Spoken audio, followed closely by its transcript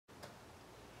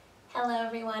Hello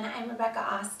everyone, I'm Rebecca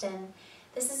Austin.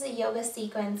 This is a yoga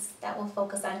sequence that will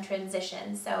focus on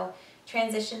transitions, so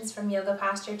transitions from yoga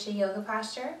posture to yoga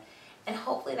posture, and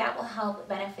hopefully that will help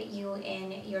benefit you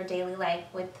in your daily life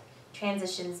with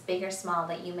transitions, big or small,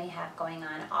 that you may have going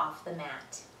on off the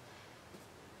mat.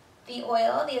 The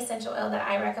oil, the essential oil that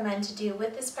I recommend to do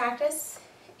with this practice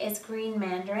is green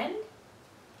mandarin,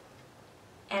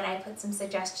 and I put some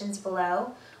suggestions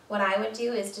below. What I would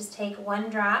do is just take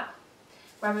one drop,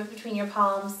 rub it between your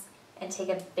palms, and take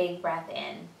a big breath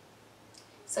in.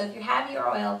 So if you have your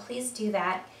oil, please do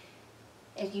that.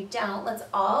 If you don't, let's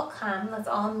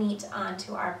all meet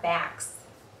onto our backs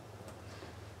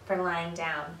for lying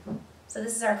down. So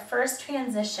this is our first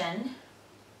transition,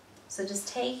 so just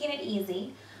taking it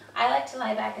easy. I like to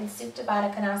lie back in Supta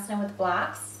Baddha Konasana with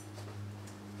blocks.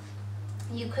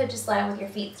 You could just lie with your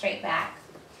feet straight back.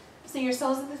 So your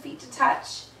soles of the feet to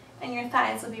touch, and your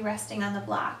thighs will be resting on the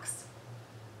blocks.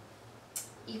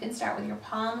 You can start with your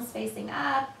palms facing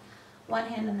up, one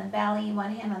hand on the belly,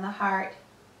 one hand on the heart,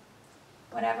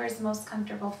 whatever is most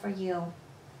comfortable for you.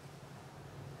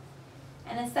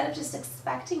 And instead of just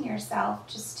expecting yourself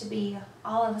just to be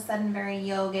all of a sudden very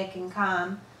yogic and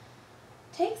calm,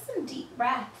 take some deep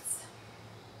breaths,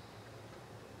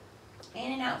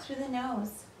 in and out through the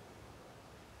nose.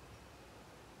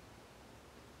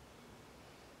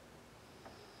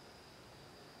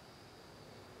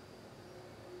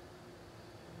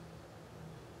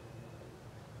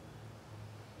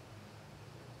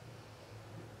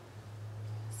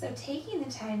 So taking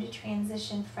the time to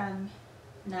transition from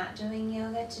not doing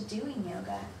yoga to doing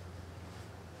yoga.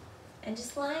 And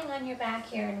just lying on your back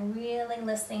here and really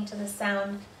listening to the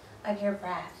sound of your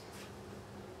breath.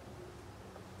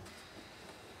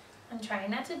 And try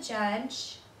not to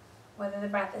judge whether the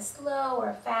breath is slow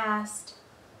or fast.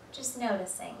 Just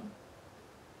noticing.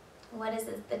 What is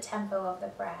the tempo of the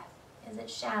breath? Is it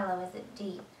shallow? Is it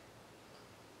deep?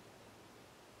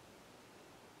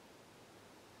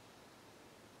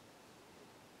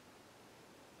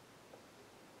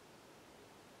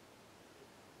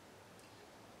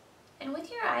 And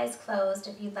with your eyes closed,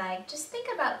 if you'd like, just think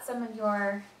about some of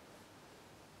your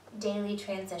daily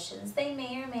transitions. They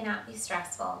may or may not be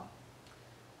stressful.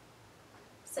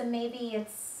 So maybe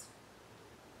it's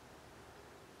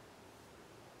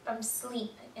from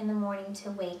sleep in the morning to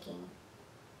waking.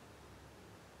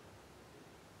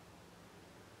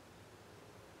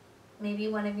 Maybe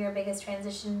one of your biggest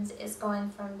transitions is going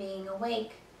from being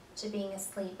awake to being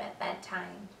asleep at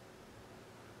bedtime.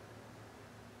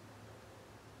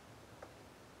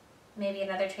 Maybe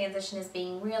another transition is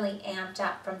being really amped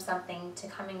up from something to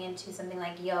coming into something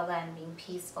like yoga and being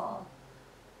peaceful.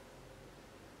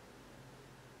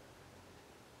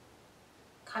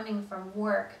 Coming from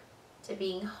work to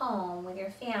being home with your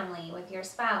family, with your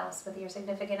spouse, with your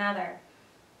significant other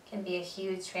can be a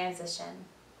huge transition.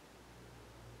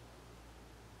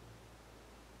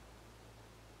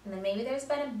 And then maybe there's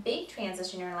been a big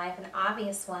transition in your life, an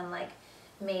obvious one, like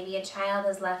maybe a child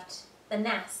has left the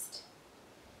nest.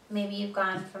 Maybe you've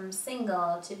gone from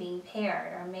single to being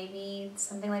paired, or maybe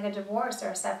something like a divorce or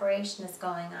a separation is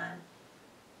going on.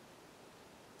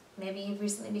 Maybe you've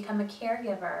recently become a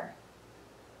caregiver.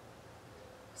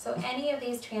 So any of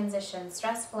these transitions,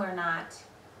 stressful or not,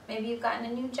 maybe you've gotten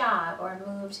a new job or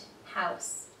moved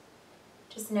house.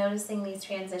 Just noticing these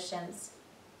transitions.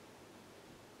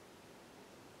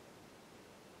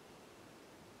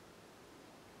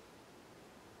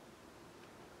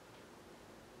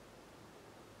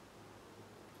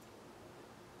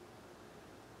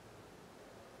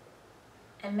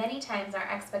 And many times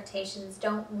our expectations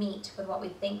don't meet with what we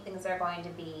think things are going to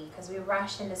be because we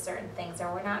rush into certain things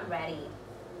or we're not ready.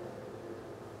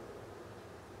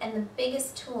 And the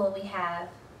biggest tool we have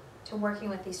to working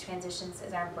with these transitions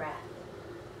is our breath.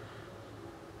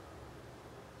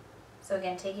 So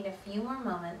again, taking a few more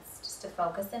moments just to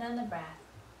focus in on the breath,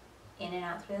 in and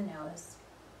out through the nose.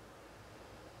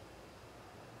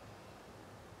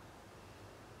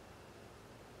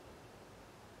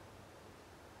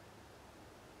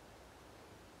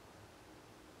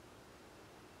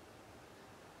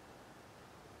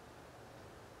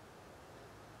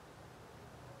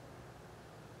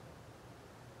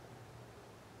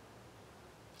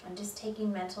 I'm just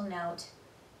taking mental note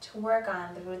to work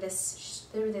on through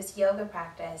this yoga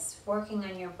practice, working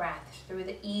on your breath through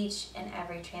each and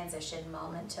every transition,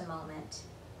 moment to moment.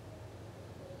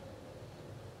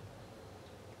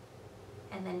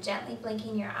 And then gently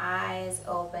blinking your eyes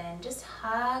open, just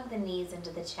hug the knees into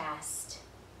the chest.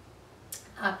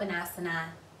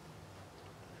 Apanasana.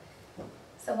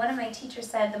 So one of my teachers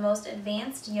said the most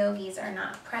advanced yogis are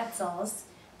not pretzels.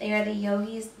 They are the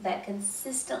yogis that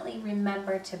consistently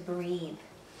remember to breathe.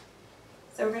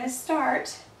 So we're going to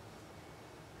start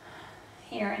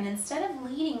here, and instead of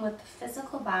leading with the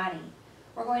physical body,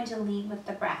 we're going to lead with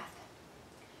the breath.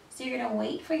 So you're going to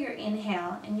wait for your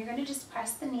inhale, and you're going to just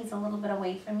press the knees a little bit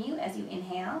away from you as you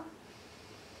inhale.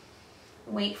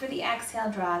 Wait for the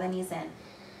exhale, draw the knees in.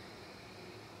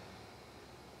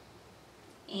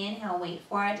 Inhale, wait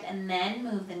for it, and then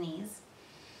move the knees.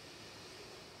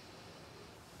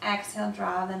 Exhale,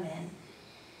 draw them in.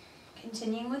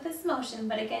 Continuing with this motion,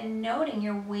 but again, noting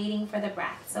you're waiting for the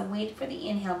breath. So wait for the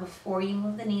inhale before you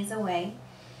move the knees away.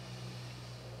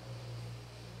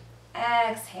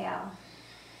 Exhale,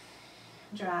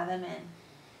 draw them in.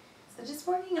 So just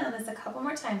working on this a couple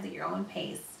more times at your own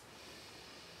pace.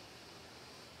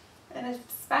 And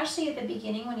especially at the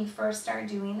beginning when you first start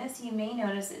doing this, you may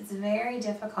notice it's very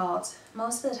difficult.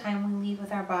 Most of the time we lead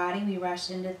with our body, we rush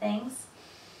into things.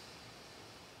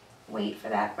 Wait for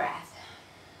that breath.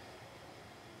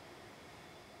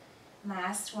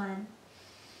 Last one.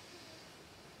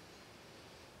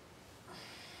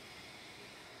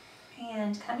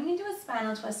 And coming into a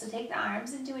spinal twist, so take the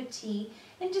arms into a T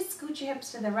and just scoot your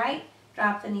hips to the right,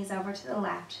 drop the knees over to the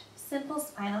left. Simple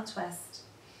spinal twist.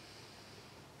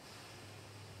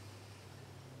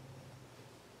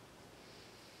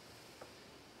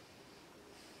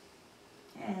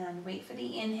 And wait for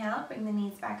the inhale, bring the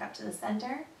knees back up to the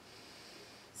center.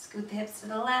 Scoot the hips to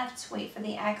the left, wait for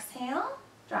the exhale,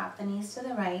 drop the knees to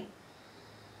the right.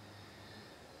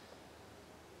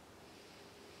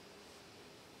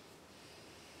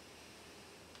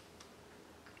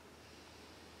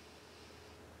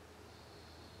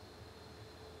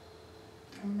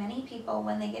 And many people,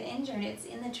 when they get injured, it's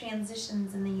in the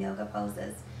transitions in the yoga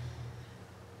poses.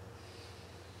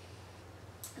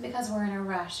 Because we're in a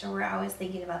rush or we're always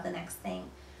thinking about the next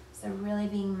thing. So really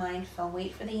being mindful.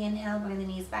 Wait for the inhale, bring the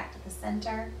knees back to the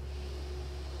center.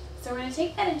 So we're going to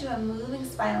take that into a moving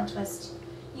spinal twist.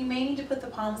 You may need to put the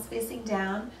palms facing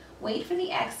down. Wait for the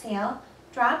exhale.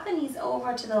 Drop the knees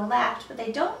over to the left, but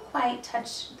they don't quite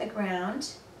touch the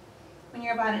ground. When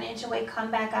you're about an inch away,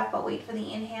 come back up, but wait for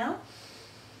the inhale.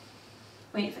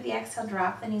 Wait for the exhale,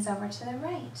 drop the knees over to the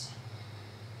right.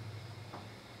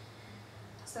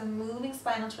 So moving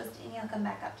spinal twist, inhale, come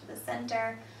back up to the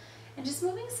center. And just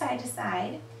moving side to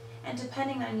side. And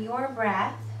depending on your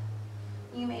breath,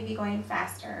 you may be going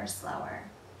faster or slower.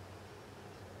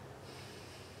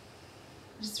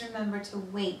 Just remember to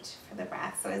wait for the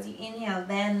breath. So as you inhale,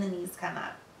 then the knees come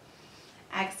up.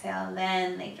 Exhale,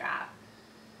 then they drop.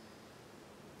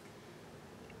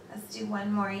 Let's do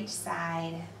one more each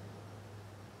side.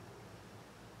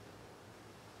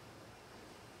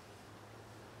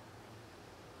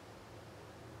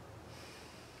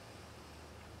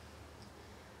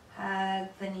 Hug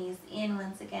the knees in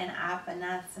once again,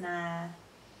 Apanasana.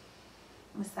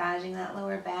 Massaging that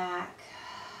lower back.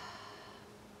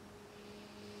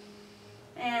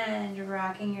 And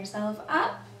rocking yourself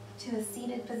up to a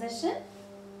seated position.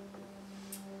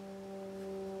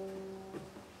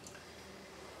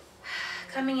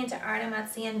 Coming into Ardha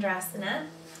Matsyendrasana,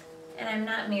 and I'm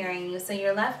not mirroring you, so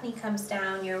your left knee comes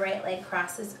down, your right leg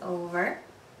crosses over.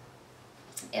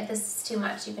 If this is too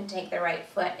much, you can take the right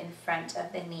foot in front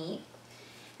of the knee.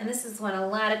 And this is one a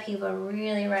lot of people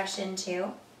really rush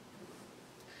into.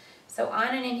 So on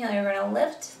an inhale, you're going to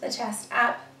lift the chest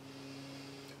up.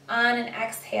 On an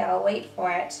exhale, wait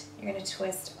for it, you're going to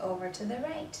twist over to the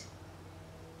right.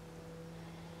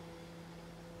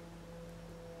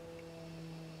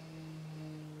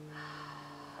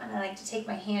 And I like to take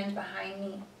my hand behind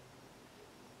me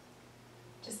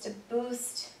just to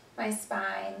boost my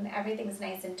spine. Everything's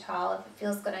nice and tall. If it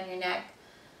feels good on your neck,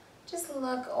 just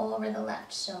look over the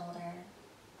left shoulder.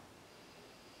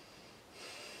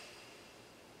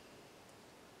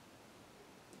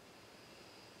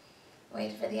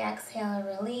 Wait for the exhale,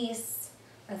 release.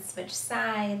 Let's switch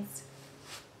sides.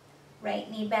 Right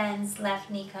knee bends, left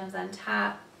knee comes on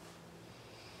top.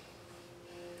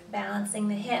 Balancing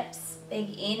the hips. Big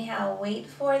inhale, wait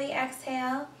for the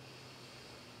exhale.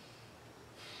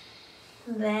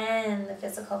 Then the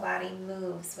physical body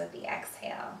moves with the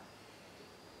exhale.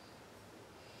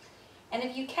 And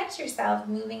if you catch yourself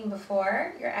moving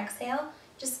before your exhale,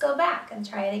 just go back and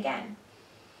try it again.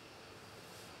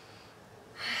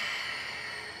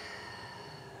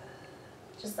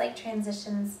 Just like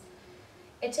transitions,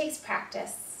 it takes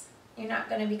practice. You're not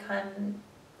going to become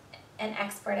an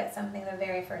expert at something the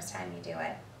very first time you do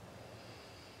it.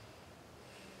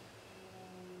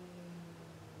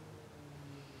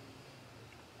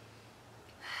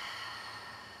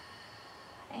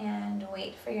 And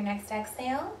wait for your next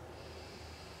exhale.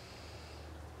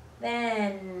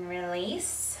 Then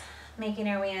release, making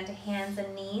our way onto hands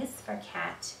and knees for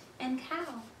cat and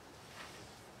cow.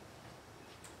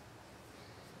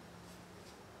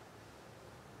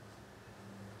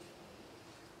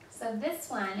 So this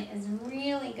one is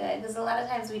really good because a lot of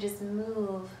times we just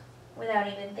move without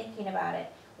even thinking about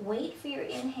it. Wait for your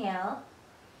inhale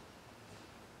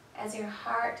as your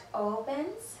heart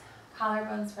opens,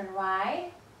 collarbones run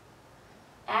wide.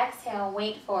 Exhale,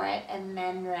 wait for it, and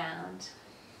then round.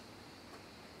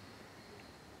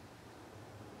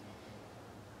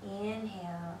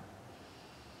 Inhale.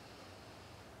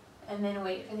 And then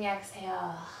wait for the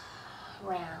exhale,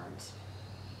 round.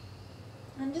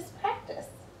 And just practice.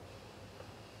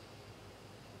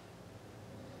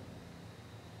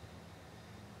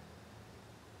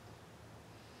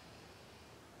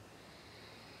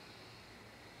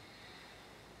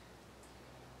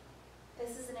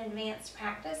 This is an advanced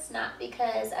practice, not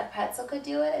because a pretzel could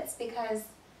do it, it's because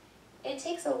it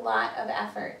takes a lot of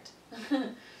effort.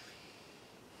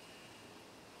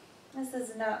 This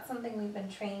is not something we've been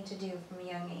trained to do from a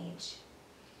young age.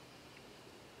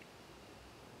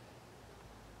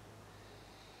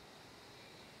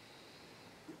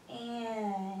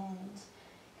 And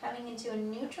coming into a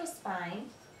neutral spine,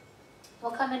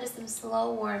 we'll come into some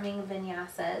slow warming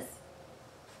vinyasas.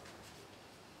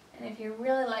 And if you're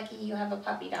really lucky, you have a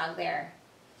puppy dog there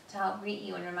to help greet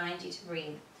you and remind you to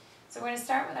breathe. So we're going to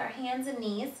start with our hands and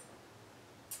knees.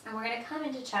 And we're going to come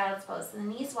into child's pose. So the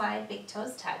knees wide, big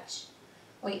toes touch.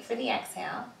 Wait for the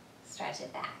exhale. Stretch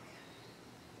it back.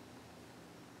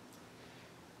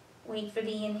 Wait for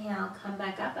the inhale. Come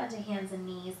back up onto hands and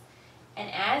knees. And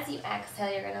as you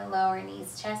exhale, you're going to lower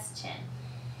knees, chest, chin.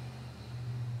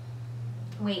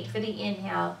 Wait for the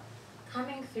inhale.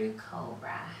 Coming through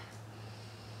cobra.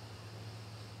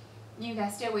 You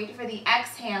guessed it. Wait for the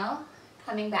exhale.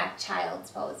 Coming back,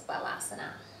 child's pose,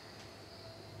 balasana.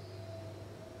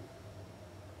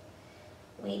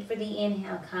 Wait for the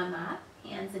inhale, come up,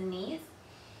 hands and knees.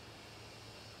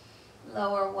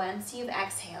 Lower once you've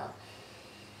exhaled.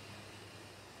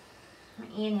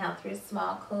 Inhale through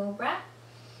small cobra.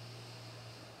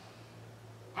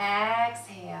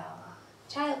 Exhale,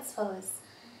 child's pose.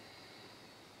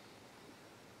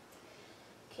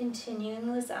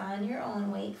 Continuing this on your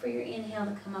own. Wait for your inhale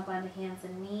to come up onto hands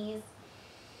and knees.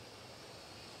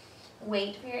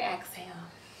 Wait for your exhale.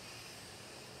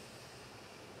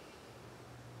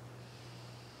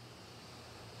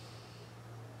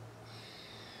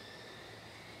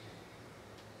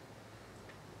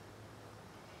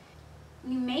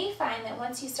 You may find that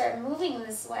once you start moving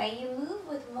this way, you move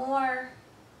with more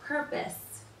purpose.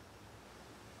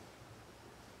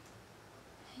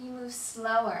 You move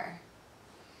slower.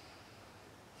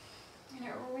 And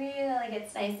it really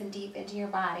gets nice and deep into your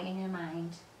body and your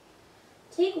mind.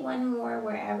 Take one more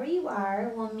wherever you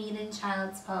are. We'll meet in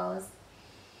child's pose.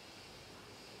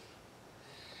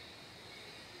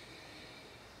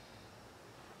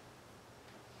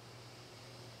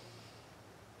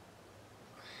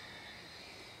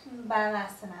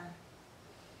 Balasana.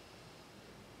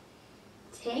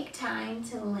 Take time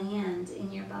to land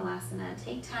in your balasana.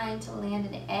 Take time to land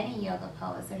in any yoga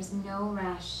pose. There's no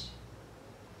rush.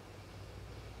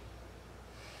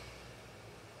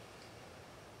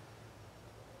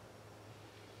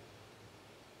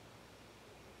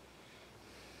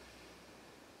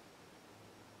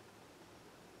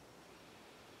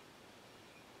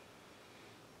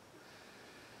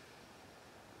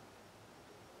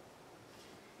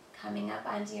 Coming up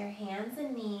onto your hands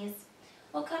and knees.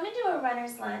 We'll come into a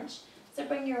runner's lunge. So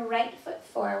bring your right foot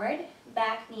forward,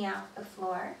 back knee off the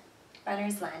floor,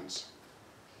 runner's lunge.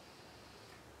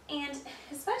 And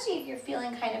especially if you're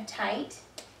feeling kind of tight,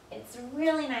 it's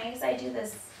really nice. I do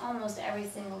this almost every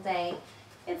single day.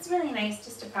 It's really nice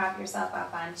just to prop yourself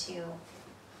up onto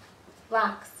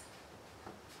blocks.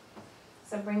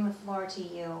 So bring the floor to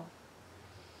you.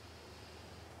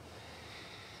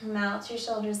 Melt your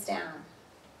shoulders down.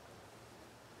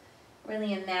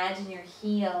 Really imagine your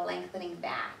heel lengthening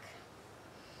back.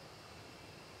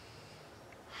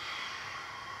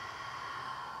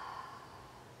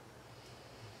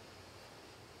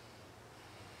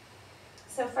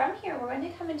 So from here, we're going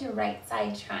to come into right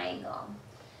side triangle.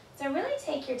 So really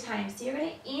take your time. So you're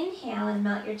going to inhale and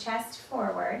melt your chest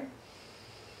forward.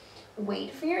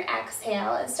 Wait for your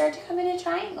exhale and start to come into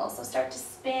triangle. So start to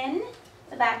spin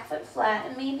the back foot flat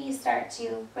and maybe you start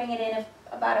to bring it in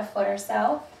about a foot or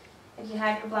so. If you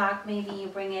have your block, maybe you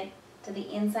bring it to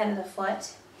the inside of the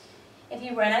foot. If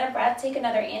you run out of breath, take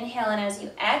another inhale, and as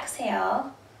you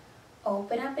exhale,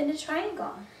 open up into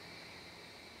triangle.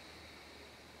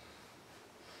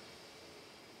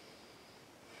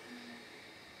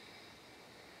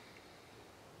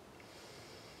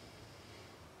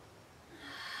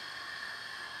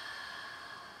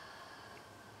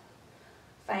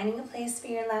 finding a place for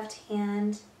your left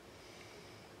hand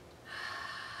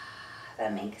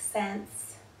that makes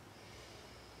sense.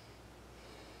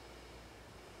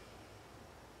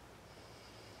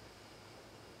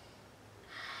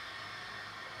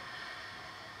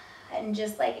 And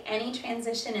just like any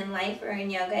transition in life or in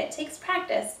yoga, it takes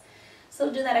practice.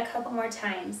 So do that a couple more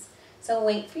times. So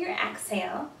wait for your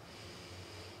exhale.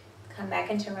 Come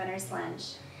back into runner's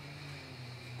lunge.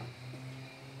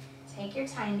 Take your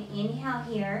time, inhale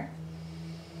here.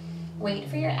 Wait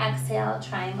for your exhale,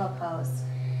 triangle pose.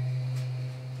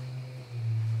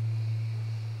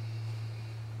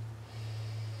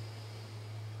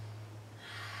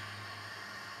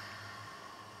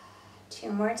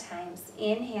 Two more times.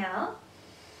 Inhale.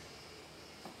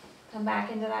 Come back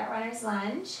into that runner's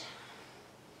lunge.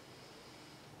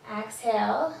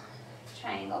 Exhale,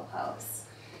 triangle pose.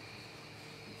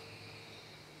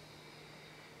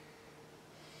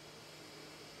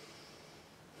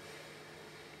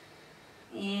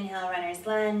 Inhale, runner's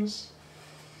lunge.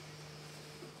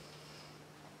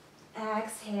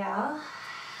 Exhale,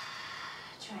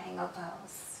 triangle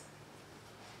pose.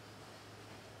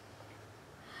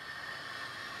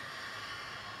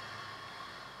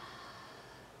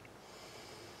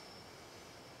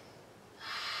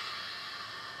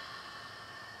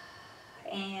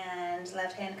 And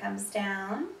left hand comes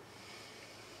down.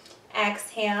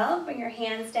 Exhale, bring your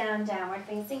hands down, downward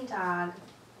facing dog.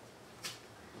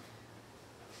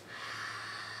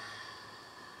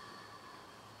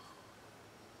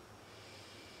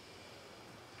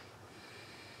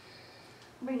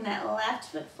 Bring that left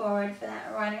foot forward for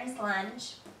that runner's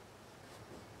lunge.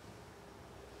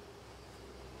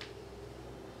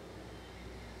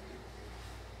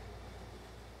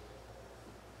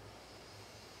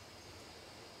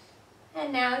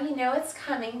 And now you know it's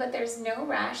coming, but there's no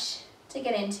rush to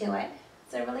get into it.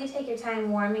 So really take your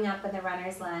time warming up with the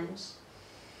runner's lunge.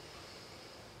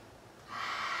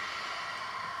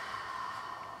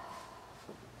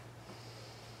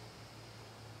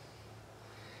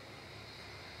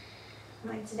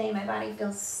 Like today, my body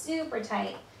feels super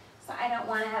tight, so I don't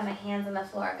want to have my hands on the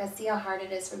floor because see how hard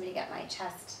it is for me to get my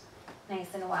chest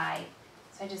nice and wide.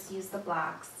 So I just use the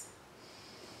blocks.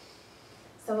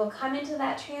 So we'll come into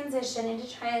that transition into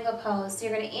triangle pose. So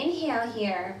you're going to inhale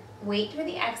here, wait for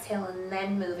the exhale, and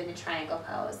then move into triangle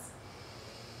pose.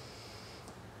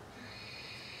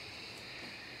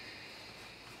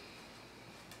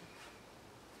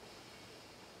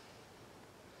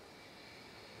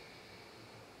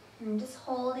 And just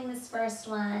holding this first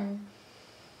one,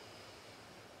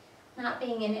 not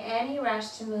being in any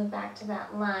rush to move back to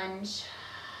that lunge.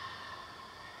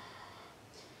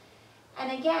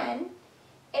 And again,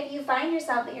 if you find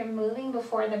yourself that you're moving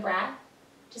before the breath,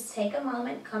 just take a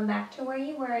moment, come back to where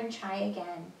you were and try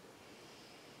again.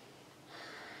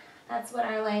 That's what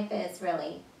our life is,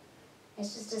 really.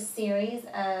 It's just a series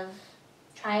of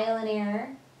trial and error.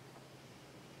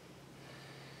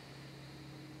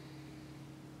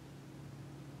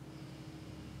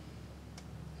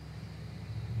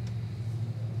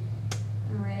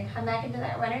 And we're going to come back into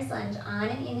that runner's lunge on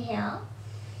an inhale.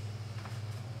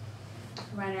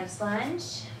 Runner's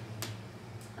lunge.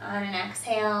 On an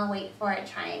exhale, wait for a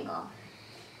triangle.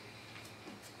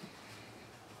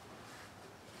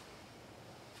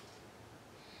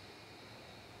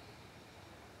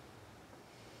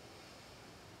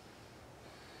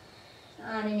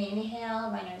 On an inhale,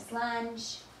 runner's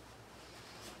lunge.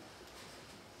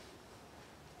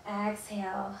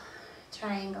 Exhale,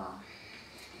 triangle.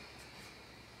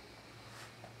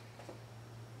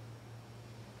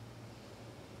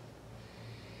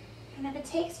 And if it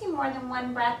takes you more than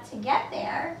one breath to get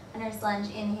there, runner's lunge,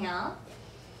 inhale,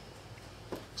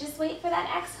 just wait for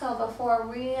that exhale before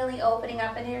really opening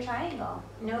up into your triangle.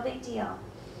 No big deal.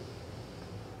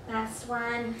 Last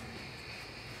one.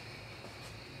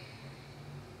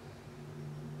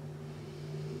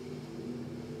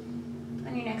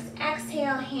 On your next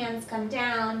exhale, hands come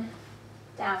down,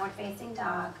 downward facing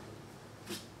dog.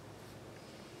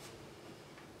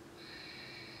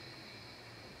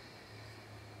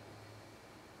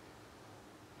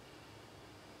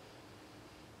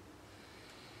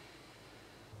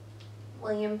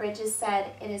 William Bridges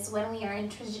said, "It is when we are in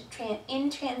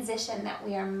transition that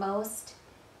we are most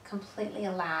completely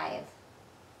alive."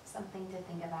 Something to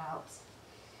think about.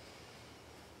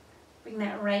 Bring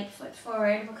that right foot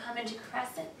forward. We'll come into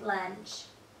crescent lunge.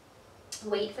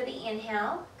 Wait for the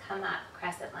inhale. Come up,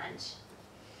 crescent lunge.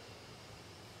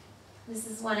 This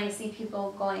is one I see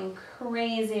people going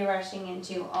crazy rushing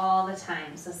into all the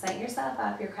time. So set yourself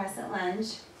up, your crescent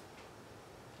lunge.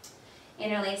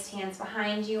 Interlaced hands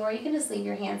behind you, or you can just leave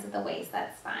your hands at the waist,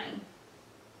 that's fine.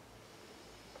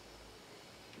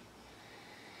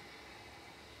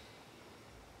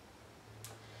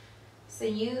 So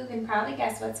you can probably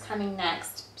guess what's coming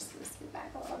next. Just gonna scoot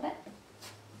back a little bit.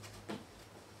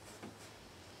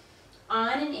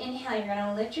 On an inhale, you're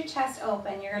gonna lift your chest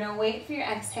open. You're gonna wait for your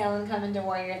exhale and come into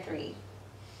warrior three.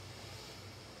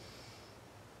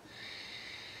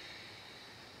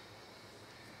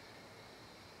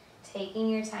 Taking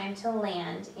your time to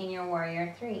land in your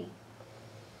warrior three.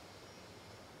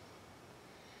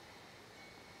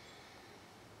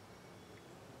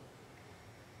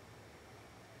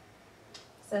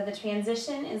 So the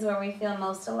transition is where we feel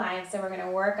most alive, so we're going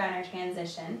to work on our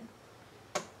transition.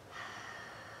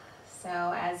 So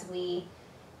as we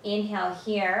inhale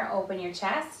here, open your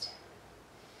chest.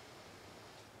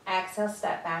 Exhale,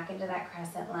 step back into that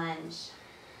crescent lunge.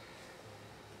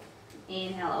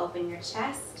 Inhale, open your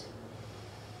chest.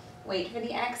 Wait for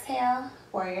the exhale,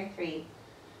 warrior three.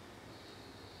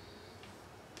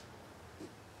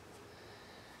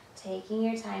 Taking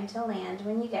your time to land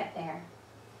when you get there.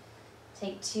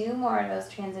 Take 2 more of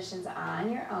those transitions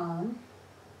on your own.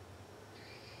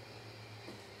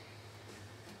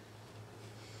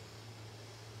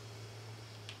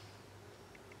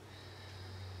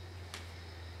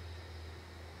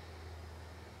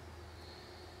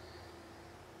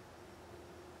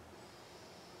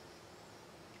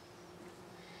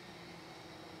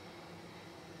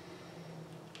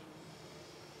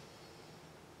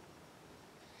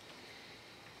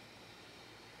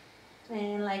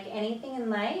 And like anything in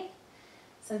life,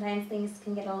 sometimes things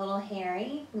can get a little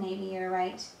hairy. Maybe your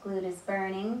right glute is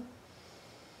burning.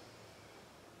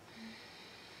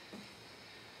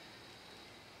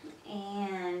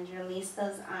 And release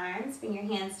those arms. Bring your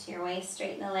hands to your waist,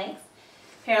 straighten the legs,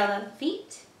 parallel the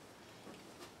feet.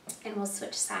 And we'll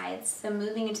switch sides. So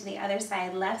moving into the other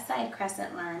side, left side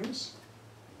crescent lunge.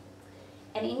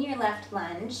 And in your left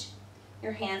lunge,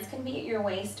 your hands can be at your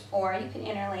waist or you can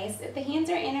interlace. If the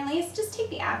hands are interlaced, just take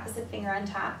the opposite finger on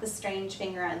top, the strange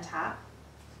finger on top.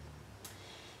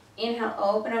 Inhale,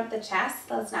 open up the chest.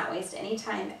 Let's not waste any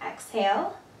time.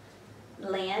 Exhale,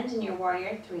 land in your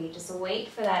warrior three. Just wait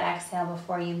for that exhale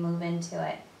before you move into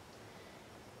it.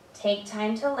 Take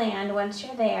time to land once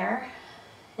you're there.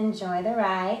 Enjoy the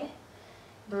ride.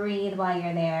 Breathe while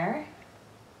you're there.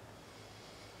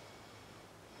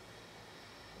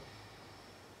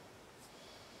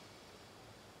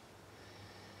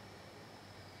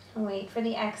 Wait for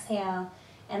the exhale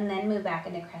and then move back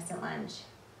into crescent lunge.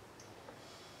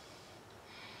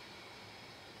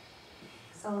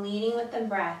 So leading with the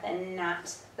breath and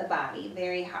not the body,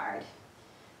 very hard.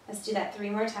 Let's do that 3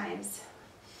 more times.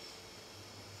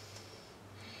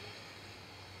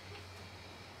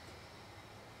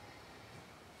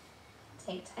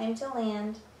 Take time to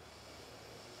land.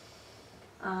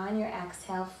 On your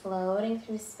exhale, floating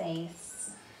through space.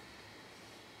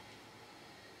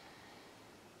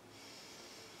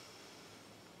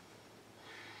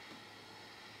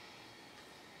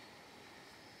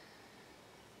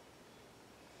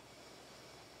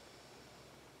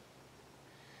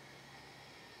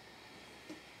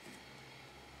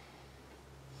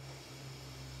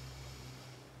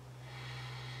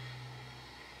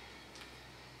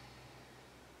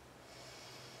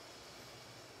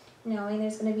 Knowing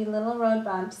there's going to be little road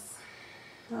bumps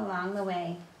along the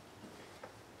way.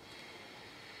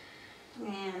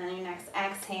 And on your next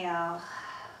exhale,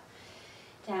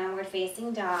 downward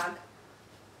facing dog.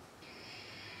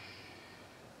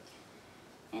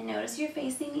 And notice you're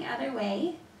facing the other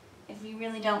way. If you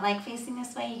really don't like facing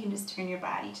this way, you can just turn your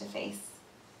body to face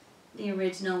the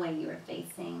original way you were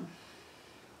facing.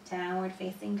 Downward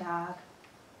facing dog.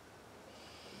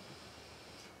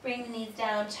 Bring the knees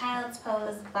down, child's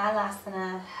pose,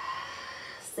 balasana.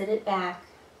 Sit it back.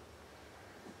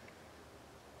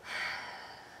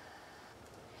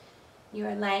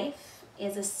 Your life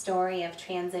is a story of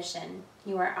transition.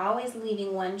 You are always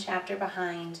leaving one chapter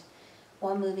behind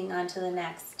while moving on to the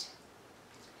next.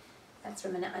 That's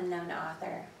from an unknown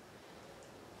author.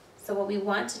 So what we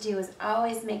want to do is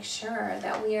always make sure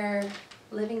that we are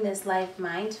living this life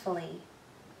mindfully.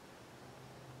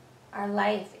 Our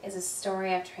life is a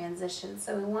story of transition,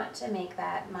 so we want to make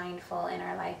that mindful in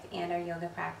our life and our yoga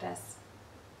practice.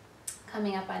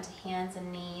 Coming up onto hands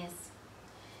and knees,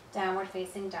 downward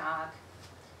facing dog.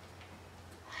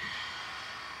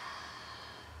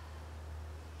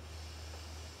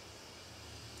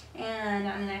 And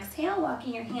on an exhale,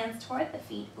 walking your hands toward the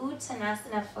feet,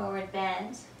 Uttanasana, forward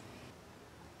bend.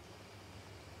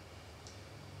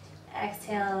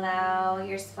 Exhale, allow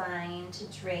your spine to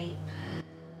drape.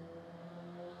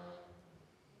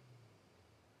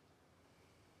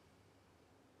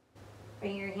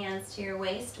 Bring your hands to your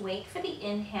waist. Wait for the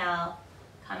inhale.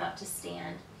 Come up to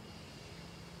stand.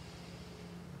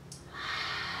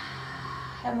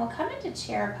 And we'll come into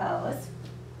chair pose.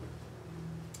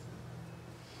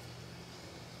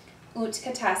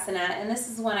 Utkatasana, and this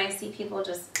is one I see people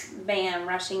just bam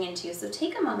rushing into. So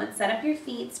take a moment, set up your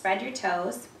feet, spread your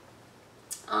toes.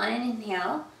 On an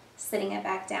inhale, sitting it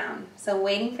back down. So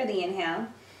waiting for the inhale,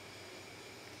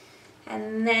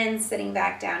 and then sitting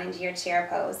back down into your chair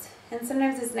pose. And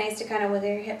sometimes it's nice to kind of wiggle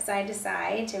your hips side to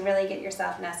side to really get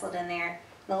yourself nestled in there.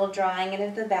 A little drawing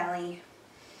into the belly.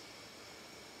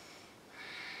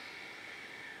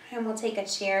 And we'll take a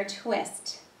chair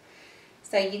twist.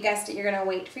 So you guessed it, you're going to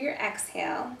wait for your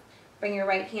exhale. Bring your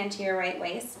right hand to your right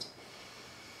waist.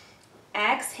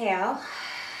 Exhale,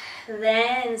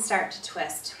 then start to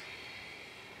twist.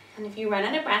 And if you run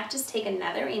out of breath, just take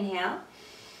another inhale.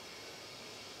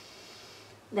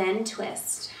 Then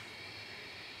twist.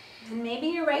 And maybe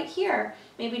you're right here.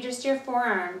 Maybe just your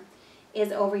forearm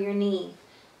is over your knee.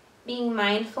 Being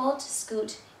mindful to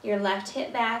scoot your left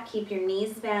hip back, keep your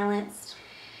knees balanced.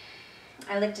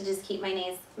 I like to just keep my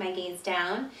gaze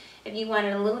down. If you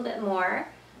wanted a little bit more,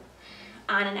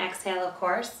 on an exhale, of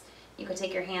course, you could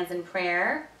take your hands in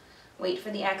prayer, wait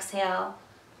for the exhale,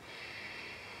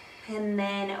 and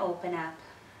then open up.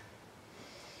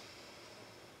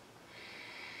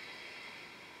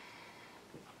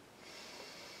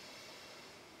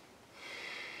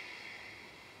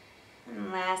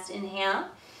 And last inhale.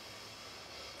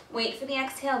 Wait for the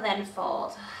exhale, then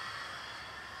fold.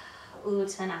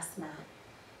 Uttanasana.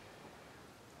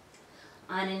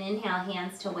 On an inhale,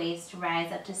 hands to waist,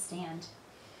 rise up to stand.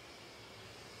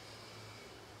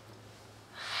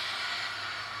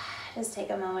 Just take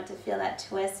a moment to feel that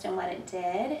twist and what it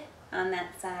did on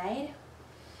that side.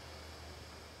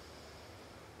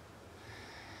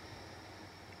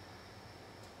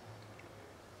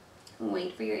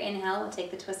 Wait for your inhale, we'll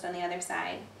take the twist on the other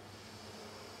side.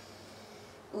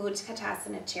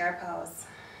 Utkatasana, chair pose.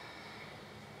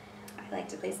 I like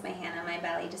to place my hand on my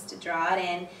belly just to draw it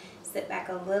in, sit back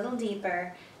a little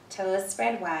deeper, toes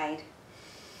spread wide.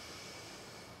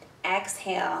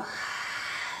 Exhale,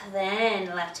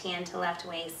 then left hand to left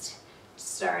waist,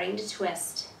 starting to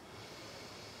twist.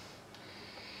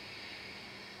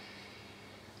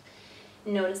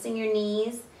 Noticing your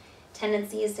knees,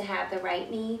 tendency is to have the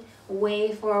right knee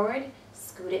way forward,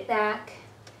 scoot it back,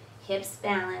 hips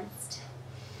balanced.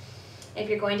 If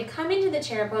you're going to come into the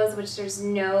chair pose, which there's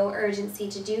no urgency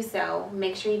to do so,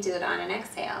 make sure you do it on an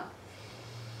exhale.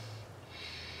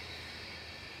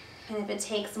 And if it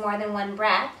takes more than one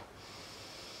breath,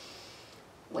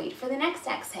 wait for the next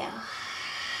exhale.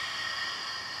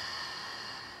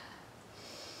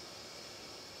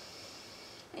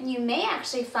 And you may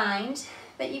actually find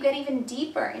that you get even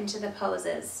deeper into the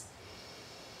poses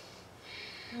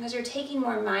because you're taking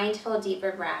more mindful,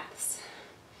 deeper breaths.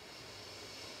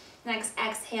 Next,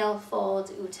 exhale,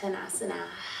 fold, Uttanasana.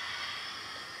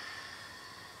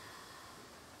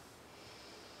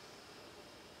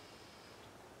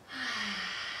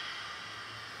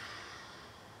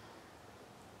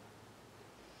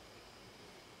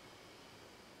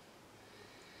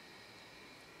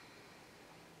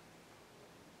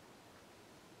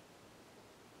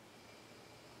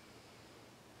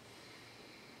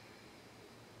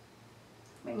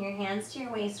 Bring your hands to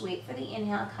your waist, wait for the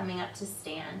inhale, coming up to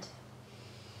stand.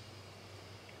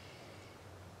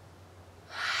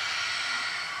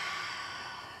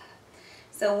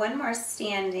 So one more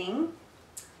standing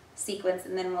sequence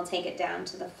and then we'll take it down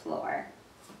to the floor.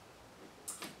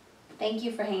 Thank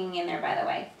you for hanging in there, by the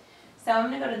way. So I'm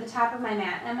going to go to the top of my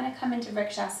mat and I'm going to come into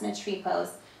Vrikshasana tree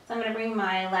pose. So I'm going to bring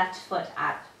my left foot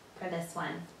up for this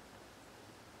one.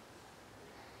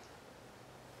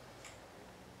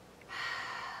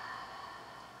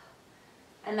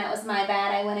 And that was my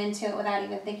bad. I went into it without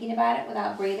even thinking about it,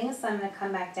 without breathing. So I'm going to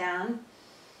come back down.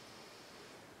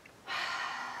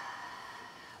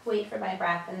 Wait for my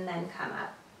breath and then come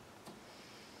up.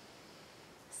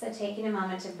 So taking a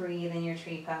moment to breathe in your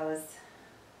tree pose.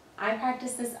 I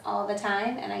practice this all the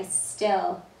time and I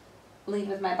still lead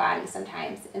with my body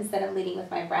sometimes instead of leading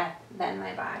with my breath, then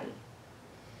my body.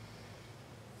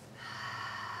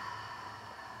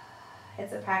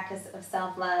 It's a practice of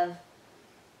self-love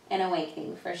and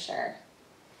awakening for sure.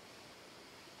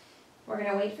 We're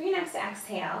going to wait for your next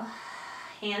exhale.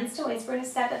 Hands to waist. We're going to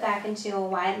step it back into a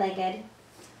wide-legged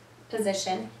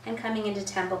position and coming into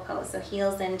temple pose. So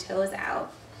heels in, toes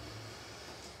out.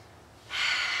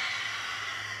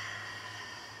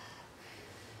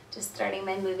 Just starting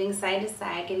by moving side to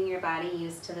side, getting your body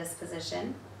used to this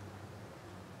position.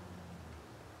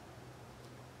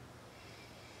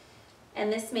 And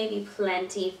this may be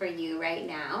plenty for you right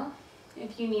now.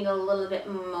 If you need a little bit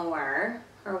more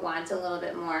or want a little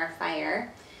bit more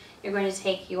fire, You're going to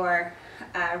take your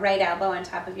right elbow on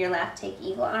top of your left, take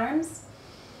eagle arms,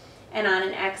 and on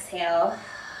an exhale,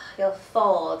 you'll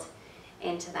fold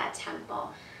into that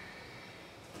temple.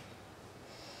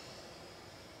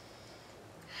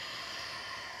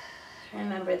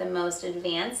 Remember, the most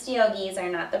advanced yogis are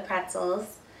not the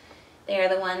pretzels. They are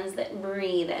the ones that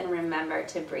breathe and remember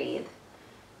to breathe.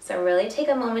 So really take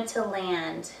a moment to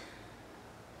land.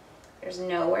 There's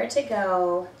nowhere to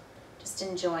go. Just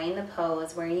enjoying the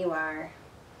pose where you are.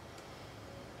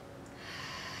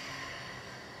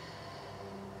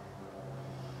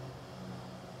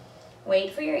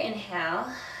 Wait for your inhale.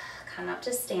 Come up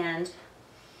to stand.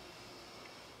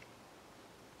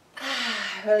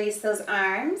 Release those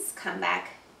arms. Come back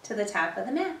to the top of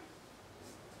the mat.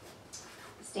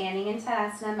 Standing in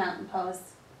Tadasana, mountain pose.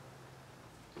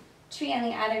 Tree on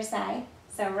the other side.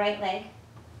 So right leg.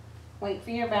 Wait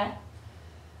for your breath.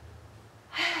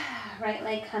 Right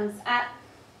leg comes up.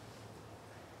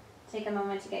 Take a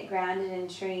moment to get grounded in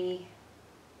tree.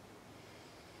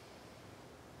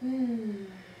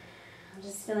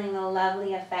 Just feeling the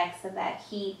lovely effects of that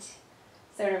heat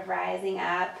sort of rising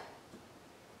up.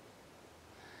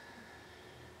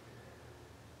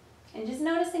 And just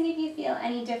noticing if you feel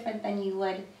any different than you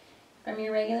would from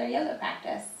your regular yoga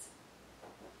practice.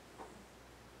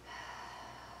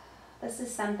 This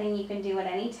is something you can do at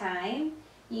any time.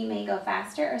 You may go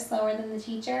faster or slower than the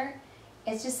teacher.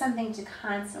 It's just something to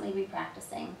constantly be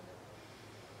practicing.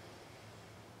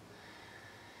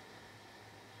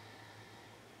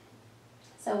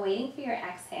 So waiting for your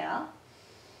exhale.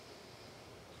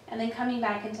 And then coming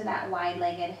back into that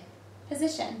wide-legged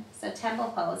position. So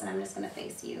temple pose, and I'm just going to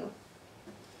face you.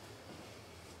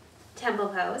 Temple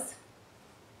pose.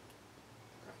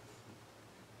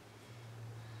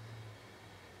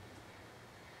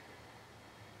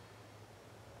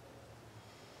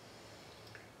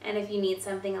 And if you need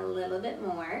something a little bit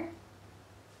more,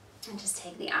 and just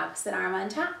take the opposite arm on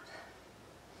top.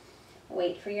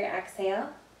 Wait for your exhale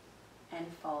and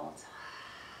fold.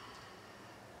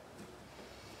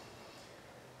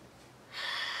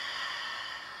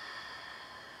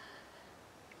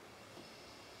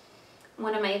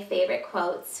 One of my favorite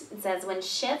quotes, it says, "When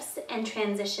shifts and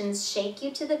transitions shake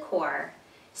you to the core,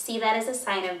 see that as a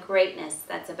sign of greatness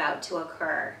that's about to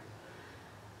occur."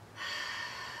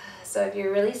 So if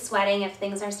you're really sweating, if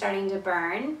things are starting to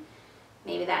burn,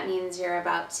 maybe that means you're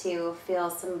about to feel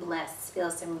some bliss,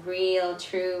 feel some real,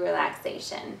 true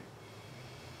relaxation.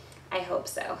 I hope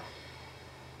so.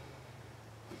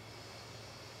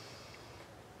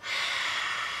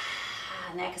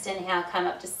 Next inhale, come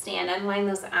up to stand, unwind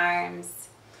those arms.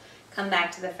 Come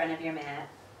back to the front of your mat.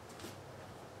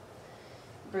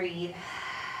 Breathe.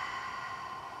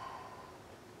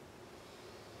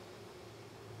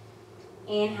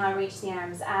 Inhale, reach the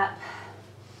arms up.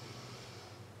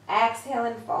 Exhale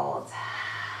and fold.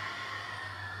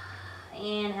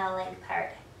 Inhale, length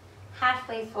heart.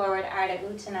 Halfway forward, Ardha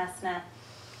Uttanasana.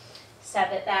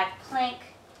 Step it back, plank,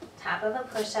 top of a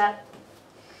push-up.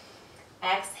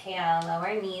 Exhale,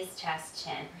 lower knees, chest,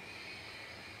 chin.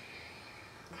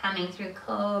 Coming through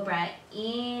cobra,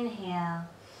 inhale.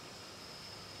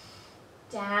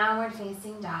 Downward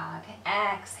facing dog,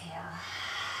 exhale.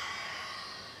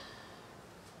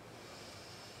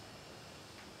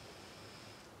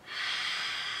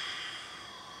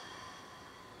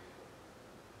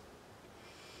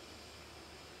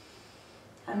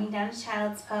 Coming down to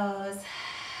child's pose.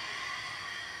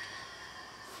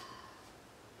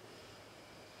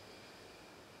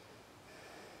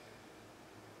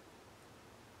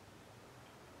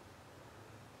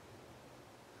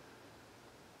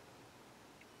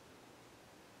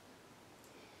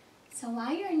 So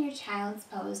while you're in your child's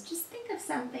pose, just think of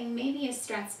something, maybe a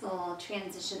stressful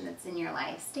transition that's in your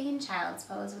life. Stay in child's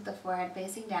pose with the forehead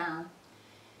facing down.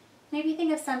 Maybe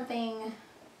think of something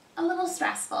a little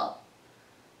stressful.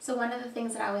 So one of the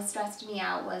things that always stressed me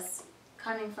out was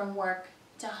coming from work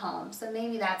to home. So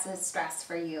maybe that's a stress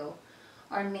for you.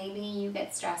 Or maybe you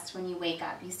get stressed when you wake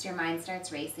up. Your mind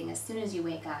starts racing as soon as you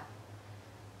wake up.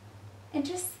 And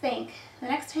just think, the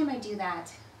next time I do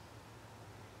that,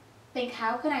 think,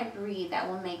 how can I breathe that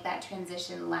will make that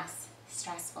transition less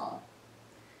stressful?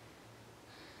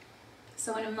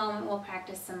 So in a moment we'll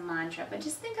practice some mantra, but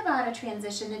just think about a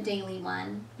transition, a daily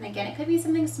one. And again, it could be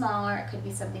something smaller, it could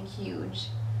be something huge.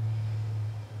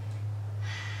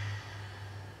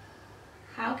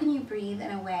 How can you breathe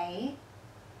in a way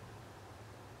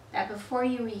that before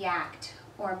you react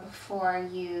or before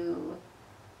you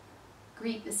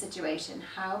greet the situation,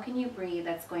 how can you breathe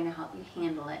that's going to help you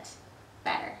handle it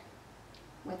better,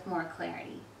 with more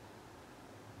clarity?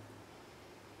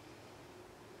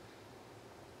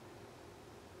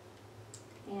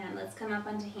 And let's come up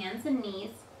onto hands and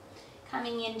knees,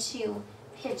 coming into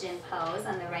pigeon pose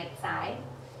on the right side.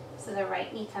 So the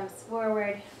right knee comes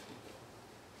forward.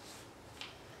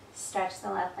 Stretch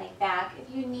the left leg back.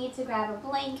 If you need to grab a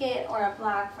blanket or a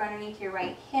block for underneath your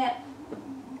right hip,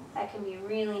 that can be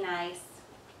really nice.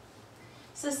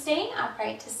 So staying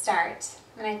upright to start,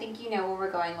 and I think you know where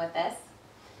we're going with this.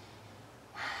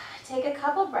 Take a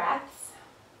couple breaths,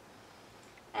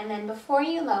 and then before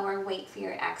you lower, wait for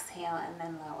your exhale and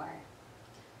then lower.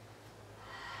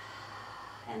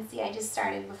 And see, I just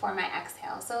started before my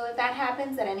exhale. So if that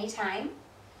happens at any time,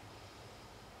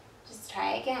 just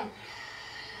try again.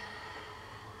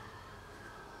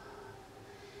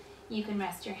 You can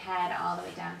rest your head all the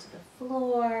way down to the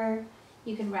floor.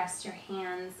 You can rest your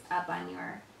hands up on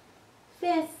your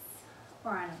fists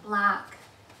or on a block.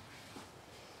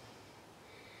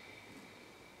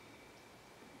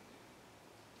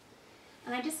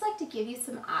 And I just like to give you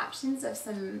some options of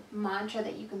some mantra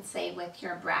that you can say with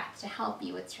your breath to help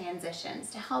you with transitions,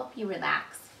 to help you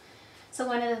relax. So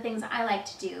one of the things I like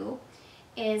to do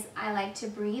is I like to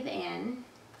breathe in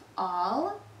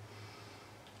all.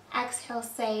 Exhale,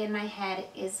 say in my head,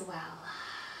 is well.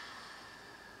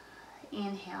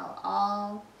 Inhale,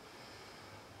 all.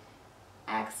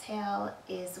 Exhale,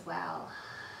 is well.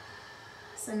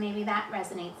 So maybe that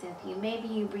resonates with you. Maybe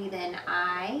you breathe in,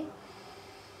 I.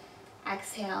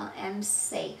 Exhale, am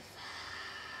safe.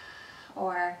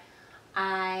 Or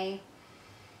I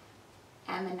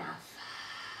am enough.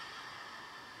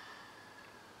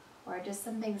 Or just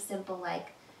something simple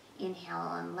like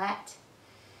inhale and let.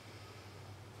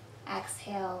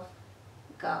 Exhale,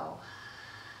 go.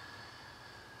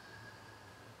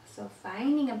 So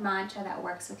finding a mantra that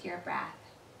works with your breath.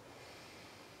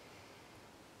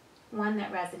 One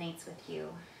that resonates with you.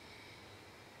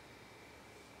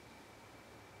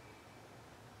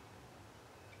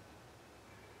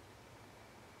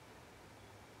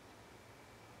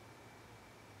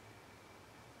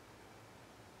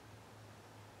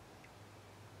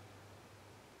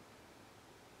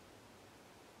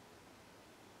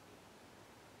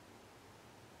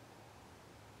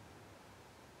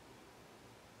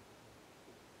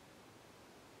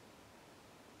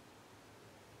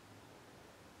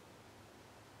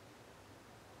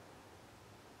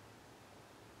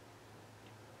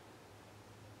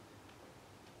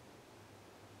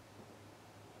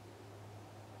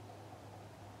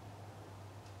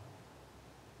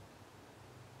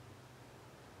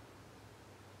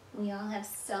 We all have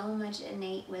so much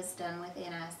innate wisdom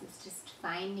within us. It's just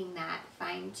finding that,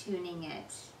 fine-tuning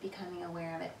it, becoming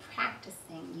aware of it,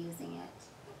 practicing using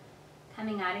it.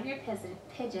 Coming out of your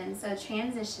pigeon, so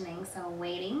transitioning, so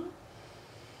waiting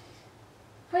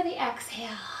for the exhale.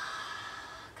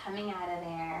 Coming out of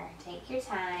there, take your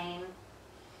time.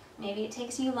 Maybe it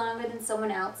takes you longer than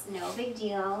someone else, no big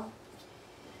deal.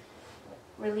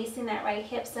 Releasing that right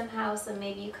hip somehow, so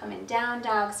maybe you come in down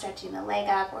dog, stretching the leg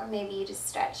up, or maybe you just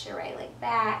stretch your right leg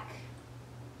back.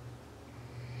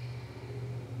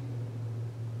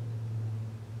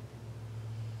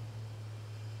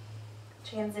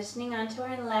 Transitioning onto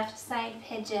our left side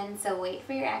pigeon, so wait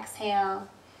for your exhale.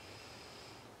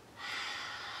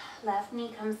 Left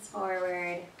knee comes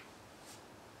forward.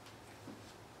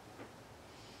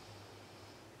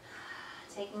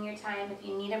 Taking your time, if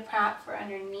you need a prop for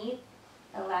underneath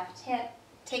the left hip,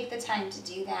 take the time to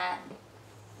do that.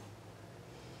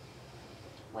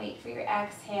 Wait for your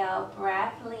exhale.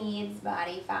 Breath leads,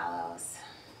 body follows.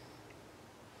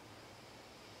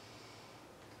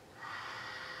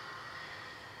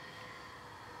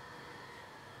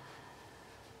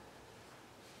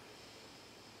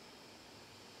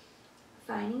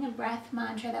 Finding a breath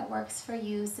mantra that works for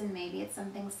you, so maybe it's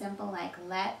something simple like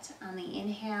let on the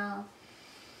inhale,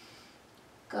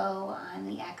 go on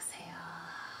the exhale.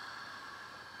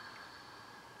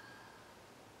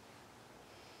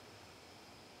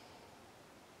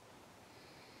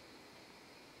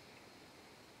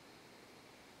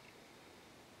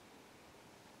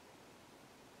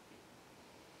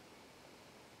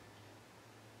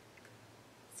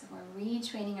 So we're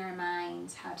retraining our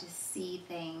minds how to see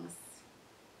things.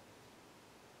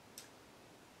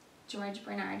 George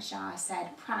Bernard Shaw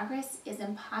said, "Progress is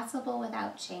impossible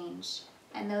without change,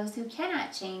 and those who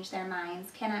cannot change their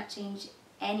minds cannot change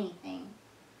anything."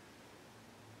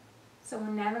 So we're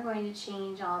never going to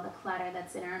change all the clutter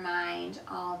that's in our mind,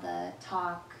 all the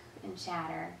talk and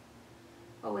chatter.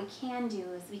 What we can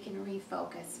do is we can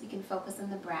refocus. We can focus on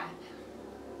the breath.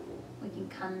 We can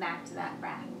come back to that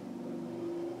breath.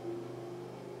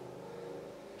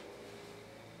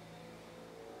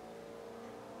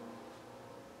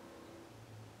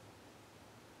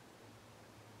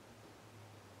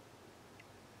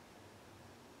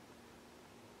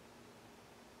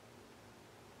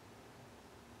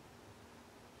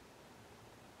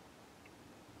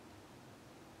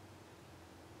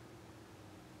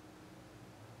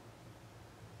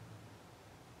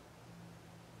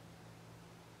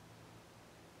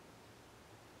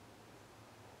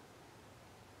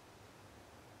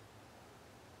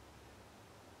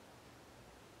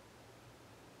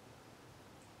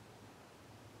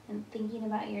 and thinking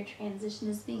about your transition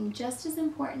as being just as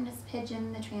important as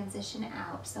pigeon, the transition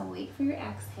out. So wait for your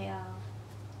exhale.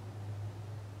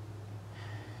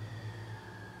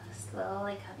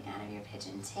 Slowly coming out of your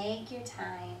pigeon. Take your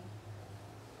time.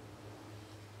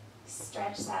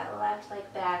 Stretch that left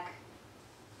leg back,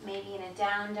 maybe in a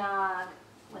down dog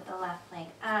with the left leg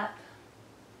up,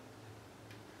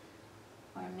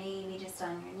 or maybe just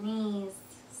on your knees,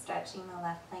 stretching the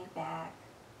left leg back.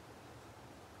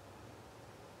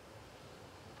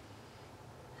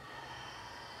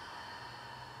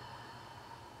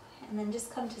 And then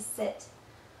just come to sit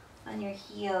on your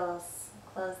heels,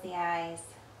 close the eyes.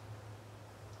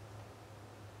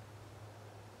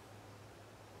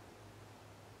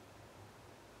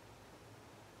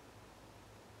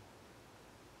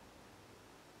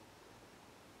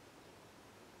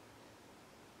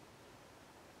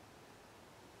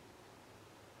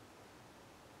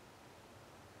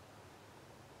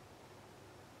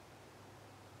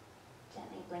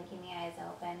 Gently blinking the eyes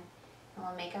open, and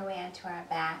we'll make our way onto our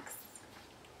backs.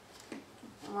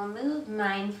 And we'll move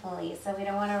mindfully, so we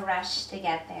don't want to rush to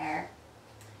get there.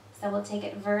 So we'll take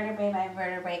it vertebrae by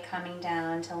vertebrae, coming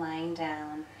down to lying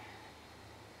down.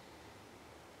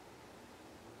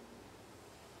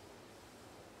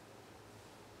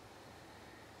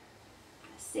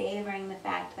 Savoring the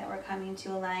fact that we're coming to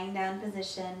a lying down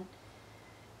position,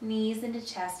 knees into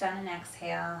chest on an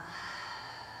exhale.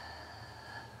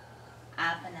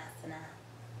 Apanasana.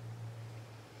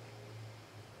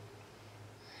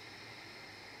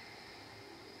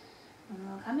 And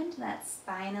we'll come into that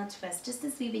spinal twist just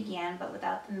as we began, but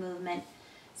without the movement.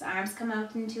 So arms come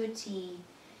out into a T.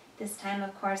 This time,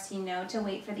 of course, you know to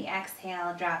wait for the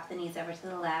exhale. Drop the knees over to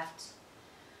the left.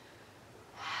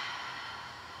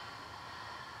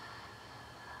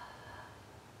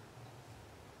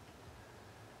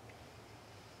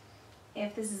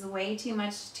 If this is way too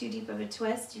much, too deep of a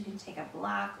twist, you can take a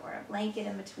block or a blanket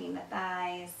in between the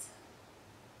thighs.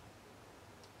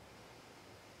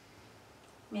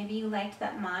 Maybe you liked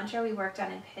that mantra we worked on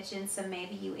in pigeon, so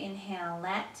maybe you inhale,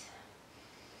 let.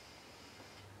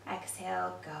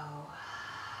 Exhale, go.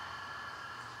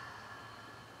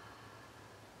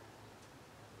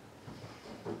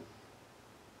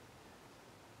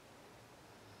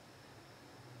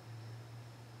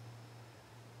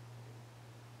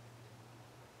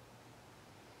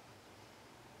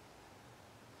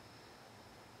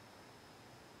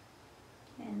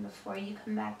 And before you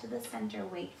come back to the center,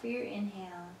 wait for your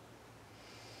inhale.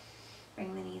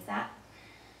 Bring the knees up.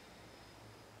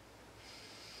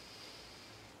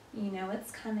 You know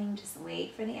it's coming, just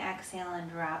wait for the exhale and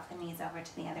drop the knees over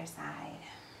to the other side.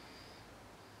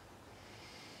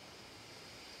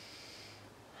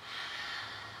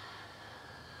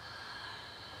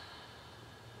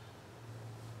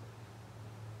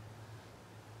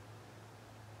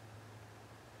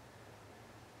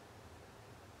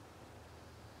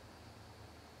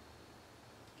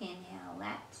 Inhale,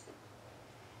 let.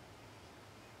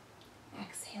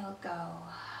 Exhale, go.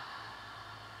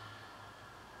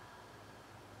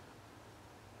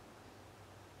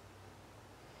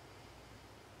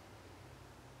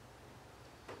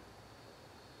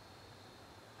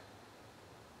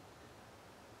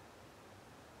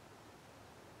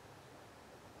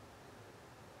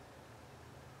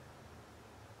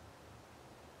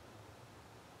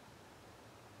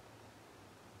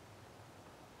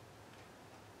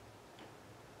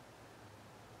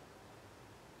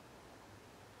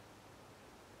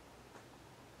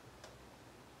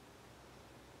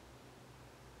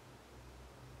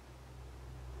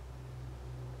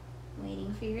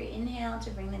 Waiting for your inhale to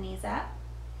bring the knees up.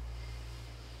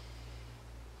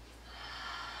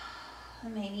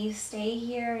 Maybe you stay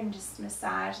here and just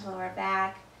massage the lower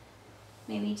back.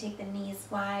 Maybe you take the knees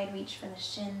wide, reach for the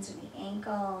shins or the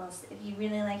ankles. If you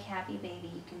really like Happy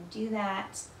Baby, you can do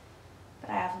that. But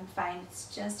I often find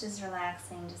it's just as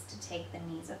relaxing just to take the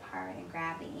knees apart and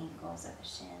grab the ankles or the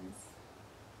shins.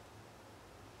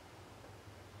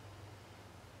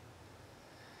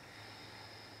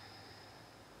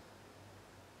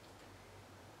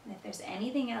 And if there's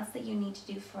anything else that you need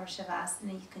to do for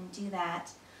Shavasana, you can do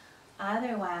that.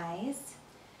 Otherwise,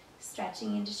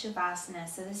 stretching into Shavasana.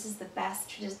 So this is the best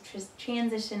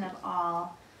transition of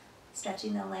all.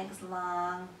 Stretching the legs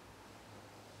long.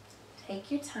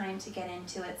 Take your time to get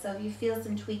into it. So if you feel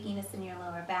some tweakiness in your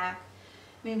lower back,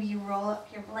 maybe you roll up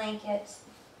your blanket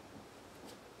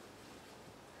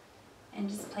and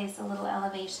just place a little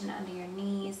elevation under your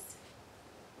knees.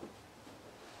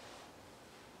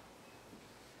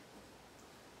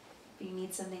 If you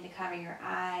need something to cover your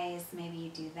eyes, maybe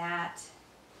you do that.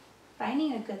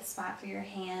 Finding a good spot for your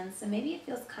hands. So maybe it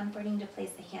feels comforting to place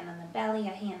a hand on the belly,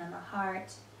 a hand on the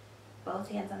heart, both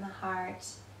hands on the heart.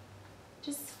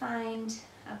 Just find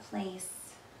a place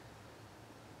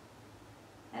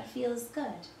that feels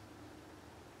good.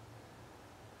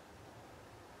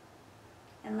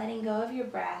 And letting go of your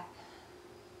breath.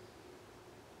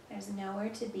 There's nowhere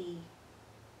to be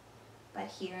but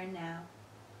here and now.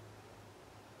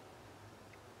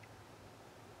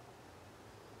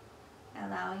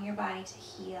 Allowing your body to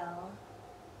heal.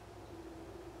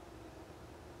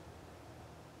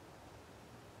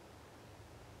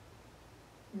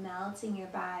 Melting your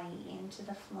body into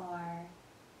the floor.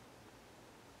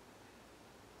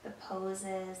 The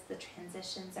poses, the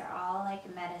transitions are all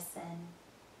like medicine.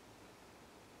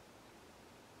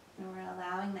 And we're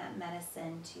allowing that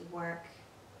medicine to work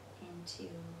into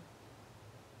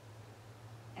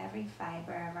every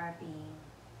fiber of our being.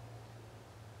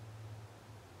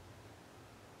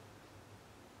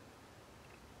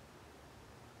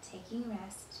 Taking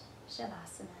rest,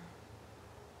 Shavasana.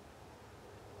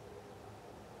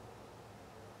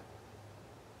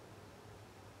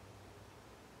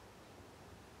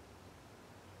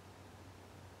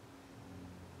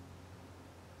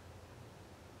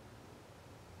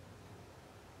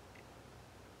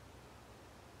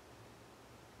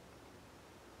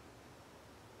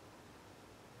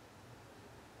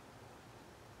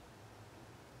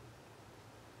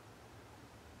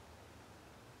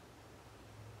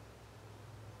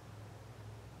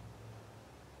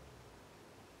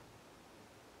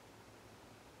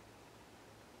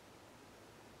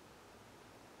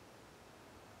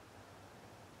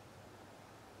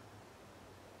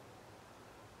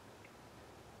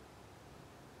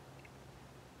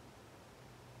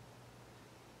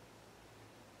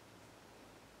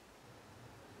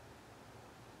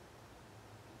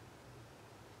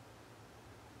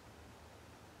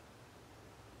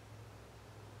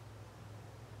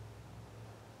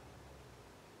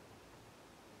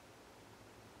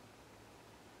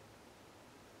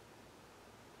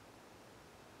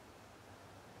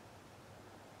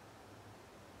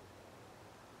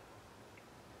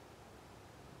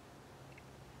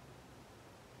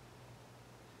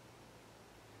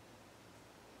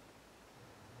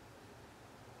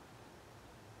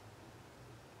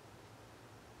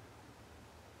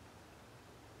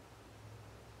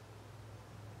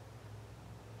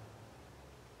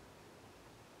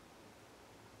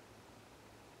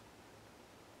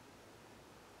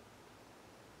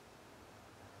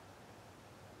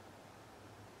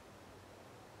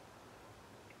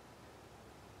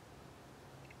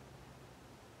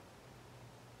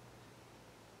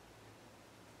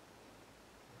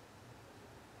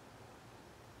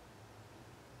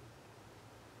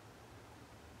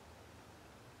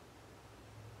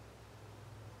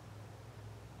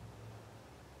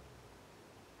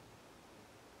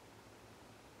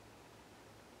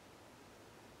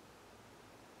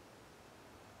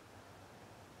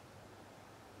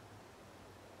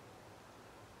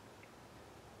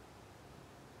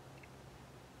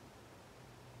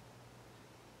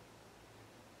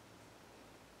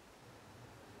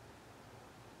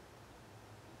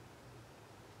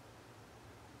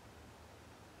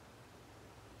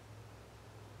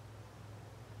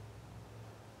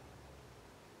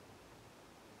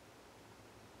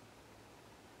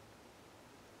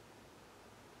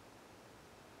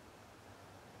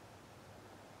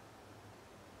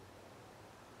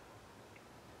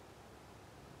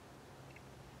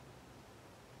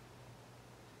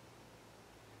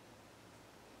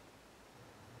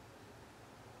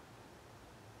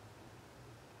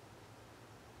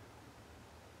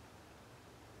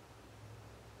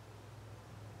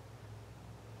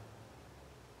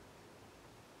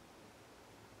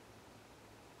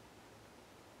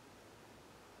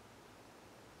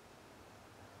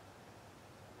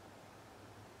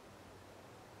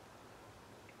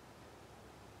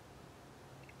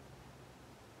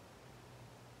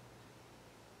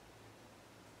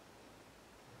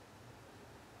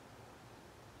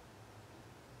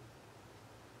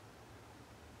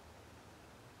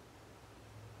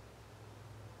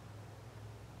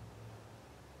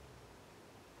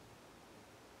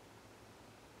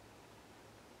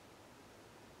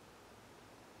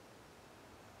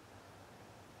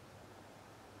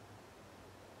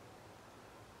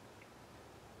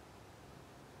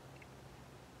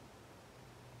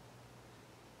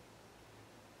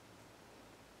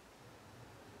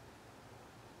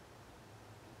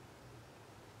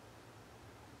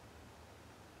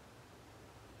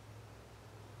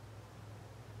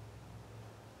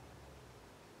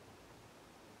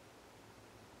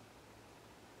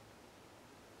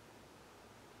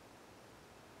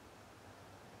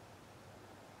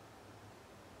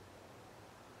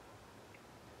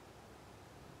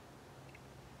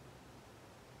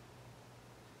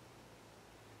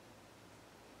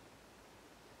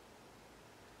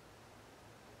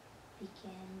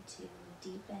 to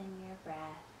deepen your breath.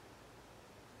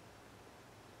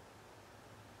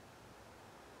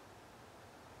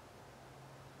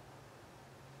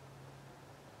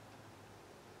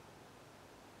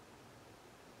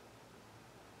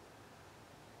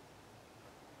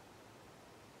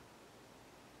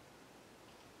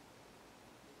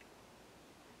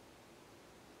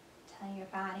 Tell your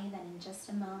body that in just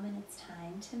a moment it's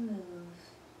time to move.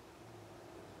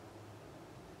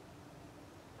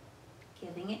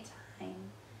 Giving it time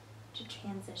to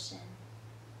transition.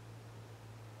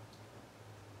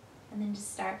 And then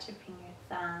just start to bring your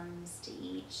thumbs to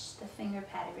the finger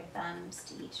pad of your thumbs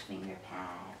to each finger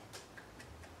pad.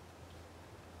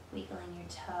 Wiggling your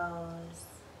toes.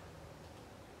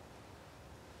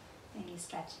 Maybe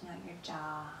stretching out your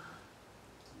jaw,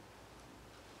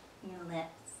 your lips.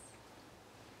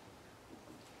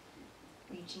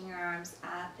 Reaching your arms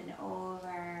up and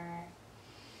over.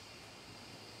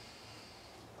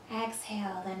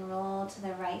 Exhale, then roll to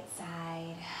the right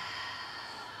side.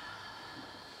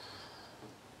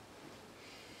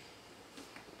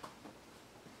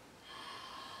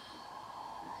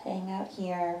 Hang out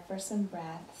here for some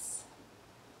breaths.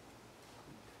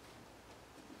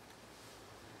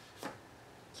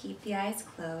 Keep the eyes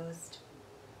closed.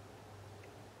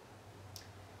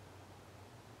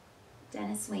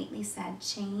 Dennis Waitley said,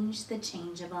 change the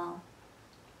changeable,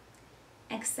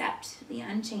 accept the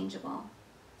unchangeable,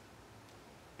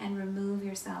 and remove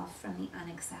yourself from the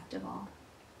unacceptable.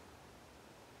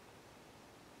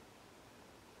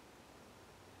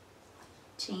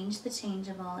 Change the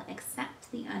changeable,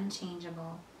 accept the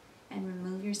unchangeable, and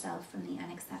remove yourself from the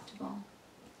unacceptable.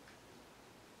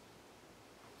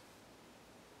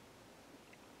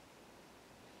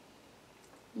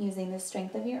 Using the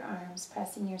strength of your arms,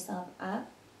 pressing yourself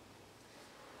up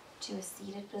to a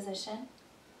seated position.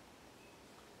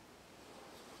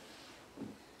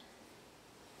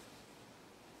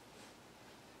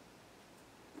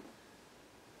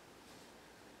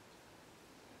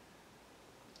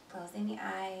 Closing the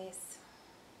eyes.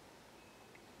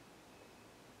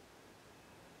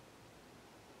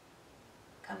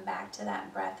 Come back to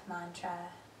that breath mantra,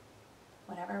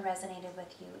 whatever resonated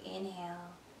with you.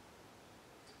 Inhale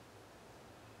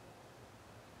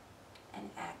and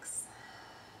exhale.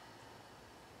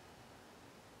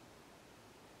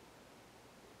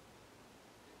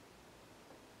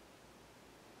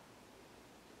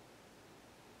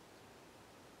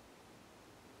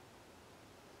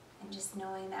 And just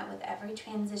knowing that with every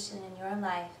transition in your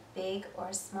life, big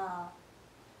or small,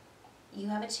 you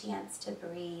have a chance to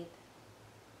breathe.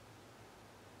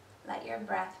 Let your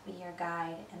breath be your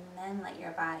guide, and then let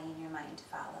your body and your mind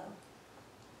follow.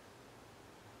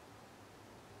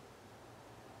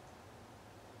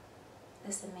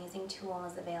 This amazing tool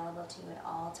is available to you at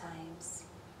all times.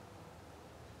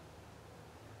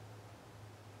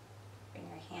 Bring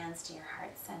your hands to your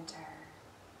heart center.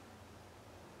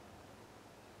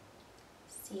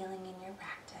 Sealing in your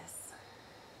practice.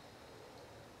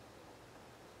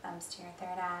 Thumbs to your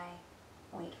third eye.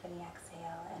 Wait for the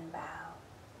exhale and bow.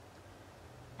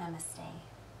 Namaste.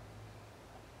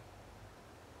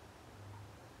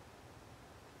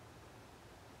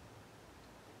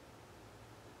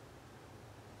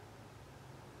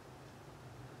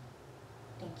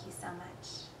 Thank you so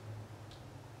much.